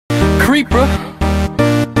creeper.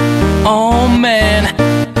 Oh man.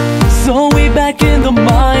 So we back in the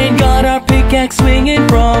mine, got our pickaxe swinging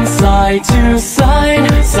from side to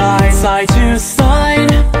side, side to side.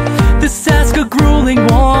 This task a grueling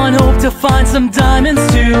one, hope to find some diamonds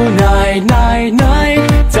tonight,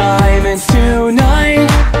 diamonds tonight.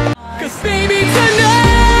 'Cause baby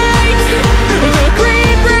tonight, the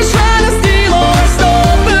creeper's trying to steal our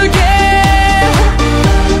stuff again.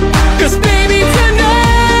 'Cause baby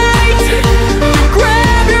tonight,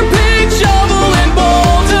 grab your pick, shovel and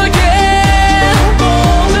bolt again,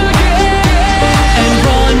 and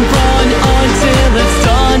run until it's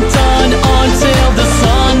done, until the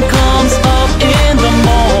sun comes up in the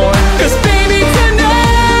morn. 'Cause baby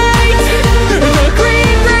tonight, the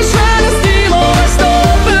creeper's trying to steal our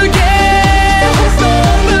stuff again,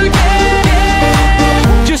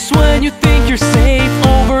 Just when you think you're safe,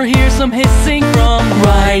 overhear some hissing from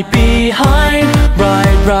right behind,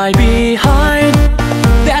 right behind.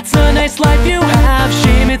 That's a nice life you have,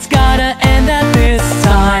 shame it's gotta end at this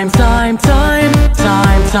time.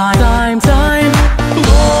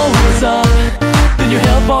 Blows up, then your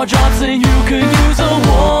health bar drops and you could use a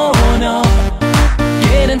one-up.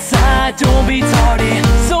 Get inside, don't be tardy.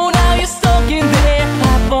 So now you're stuck in there,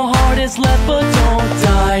 half a heart is left, but don't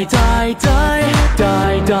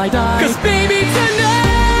die. 'Cause baby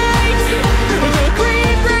tonight, the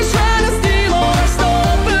creeper's trying to steal our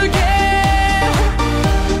stuff again.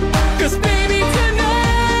 'Cause baby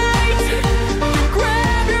tonight,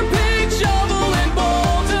 grab your pick, shovel and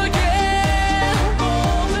bolt again,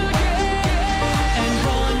 and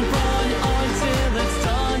run until it's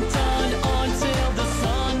done, until the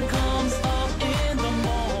sun comes up in the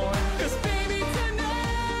morn. 'Cause baby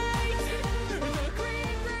tonight, the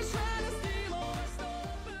creeper's trying to steal our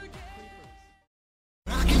stuff again.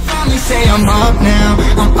 I can finally say I'm up now,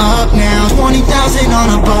 20,000 on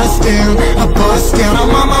a bus down,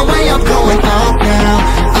 I'm on my way up.